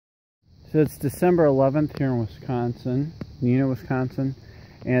So it's December 11th here in Wisconsin, Neenah, Wisconsin,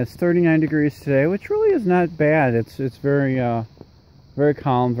 and it's 39 degrees today, which really is not bad. It's very very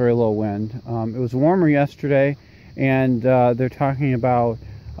calm, very low wind. It was warmer yesterday, and they're talking about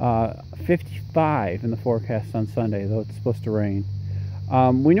 55 in the forecast on Sunday, though it's supposed to rain.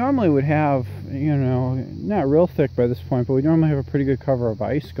 We normally would have, you know, not real thick by this point, but we normally have a pretty good cover of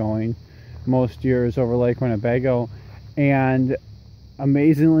ice going most years over Lake Winnebago, and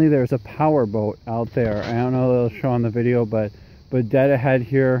amazingly there's a power boat out there. I don't know if it'll show on the video, but dead ahead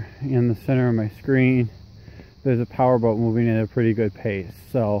here in the center of my screen, there's a power boat moving at a pretty good pace.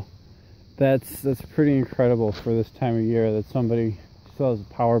 So that's pretty incredible for this time of year, that somebody still has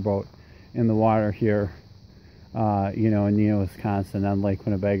a power boat in the water here, you know, in Neenah, Wisconsin, on Lake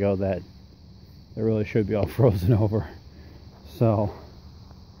Winnebago, that really should be all frozen over. So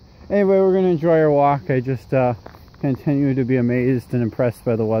anyway, we're going to enjoy our walk. I just continue to be amazed and impressed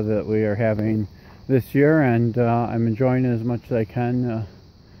by the weather that we are having this year, and I'm enjoying it as much as I can,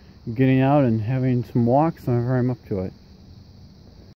 getting out and having some walks whenever I'm up to it.